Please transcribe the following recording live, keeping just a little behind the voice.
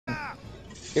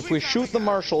If we shoot the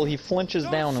marshal, he flinches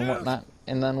down and whatnot.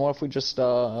 And then what if we just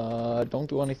don't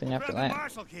do anything after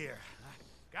that?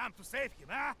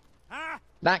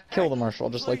 Not kill the marshal,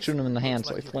 just like shoot him in the hand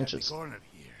so he flinches.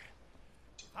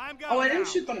 Oh, I didn't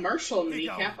shoot the marshal in the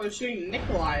kneecap. I was shooting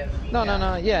Nikolai in the kneecap.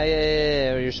 No.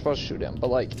 Yeah. You're supposed to shoot him, but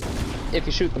like, if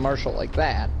you shoot the marshal like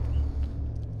that,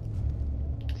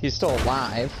 he's still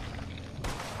alive.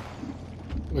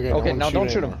 Okay, now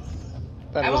don't shoot him.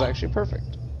 That was actually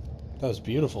perfect. That was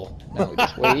beautiful. Now we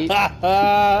just wait. That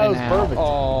was perfect.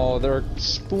 Oh, they're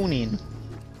spooning.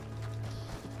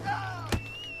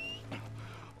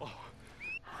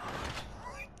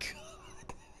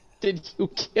 Did you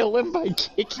kill him by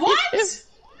kicking him?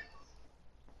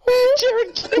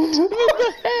 Jared kicked him in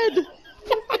the head!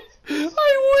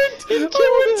 I went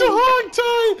to hog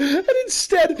tie, and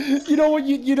instead, you know what?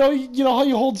 You know how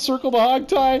you hold circle to hog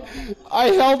tie? I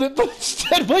held it, but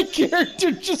instead my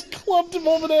character just clubbed him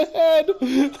over the head. Oh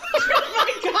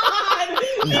my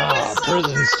god! Nah,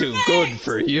 prison's too good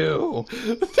for you.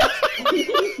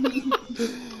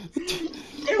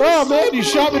 Oh man, you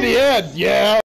shot me in the head. Yeah.